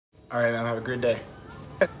All right, man. Have a great day.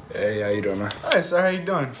 Hey, how you doing, man? All right, sir. How you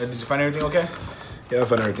doing? Did you find everything okay? Yeah, I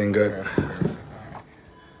found everything good.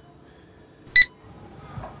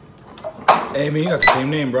 Hey, man, you got the same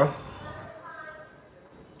name, bro.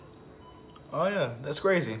 Oh, yeah. That's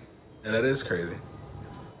crazy. Yeah, that is crazy.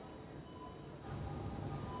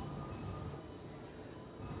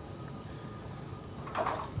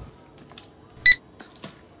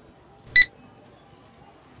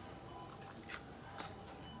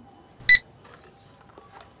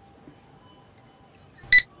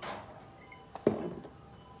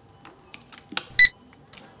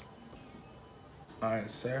 All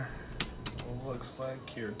right, sir. Looks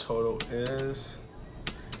like your total is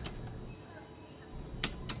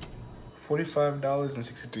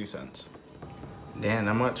 $45.63. Damn,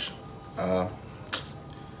 that much? And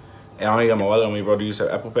I only got my wallet on me, bro. Do you use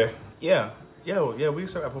Apple Pay? Yeah. Yeah, we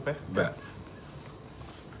accept Apple Pay. Bet.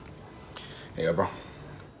 Yeah, bro.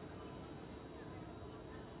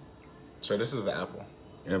 So this is the Apple.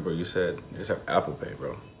 Yeah, bro, you said you just have Apple Pay,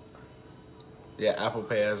 bro. Yeah, Apple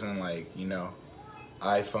Pay as in like, you know,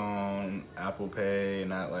 iPhone, Apple Pay,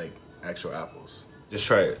 not like actual apples. Just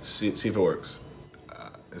try it. See if it works.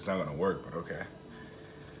 It's not gonna work, but okay.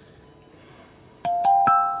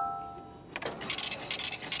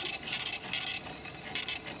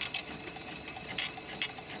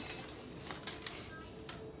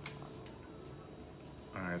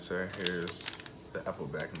 All right, sir, here's the Apple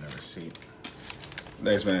back and the receipt.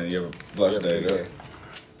 Thanks, man. You have a blessed day, Have a good though.